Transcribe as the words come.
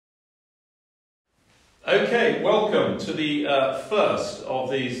Okay, welcome to the first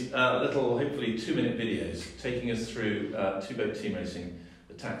of these little, hopefully 2-minute videos taking us through two-boat team racing,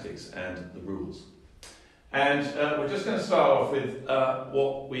 the tactics and the rules. And we're just going to start off with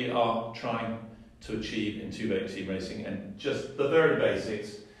what we are trying to achieve in two-boat team racing and just the very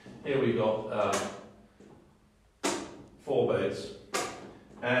basics. Here we've got 4 boats,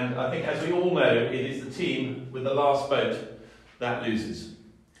 and I think, as we all know, it is the team with the last boat that loses.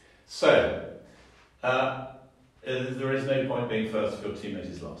 So, there is no point being first if your teammate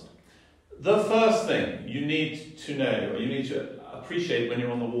is last. The first thing you need to know, or you need to appreciate when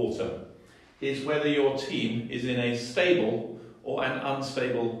you're on the water, is whether your team is in a stable or an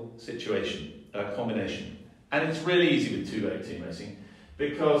unstable situation, combination. And it's really easy with two-boat team racing,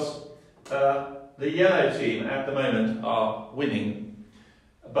 because the yellow team at the moment are winning,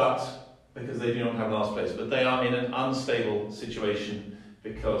 but because they do not have last place, but they are in an unstable situation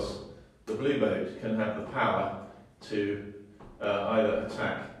because the blue boat can have the power to either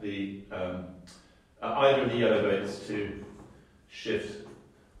attack the either of the yellow boats to shift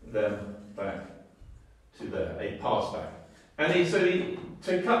them back to there, a pass back. And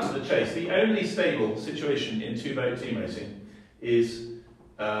to cut to the chase, the only stable situation in two-boat team racing is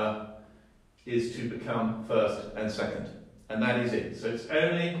to become first and second, and that is it. So it's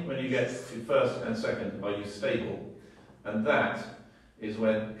only when you get to first and second are you stable, and that is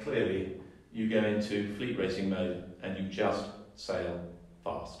when clearly you go into fleet racing mode and you just sail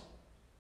fast.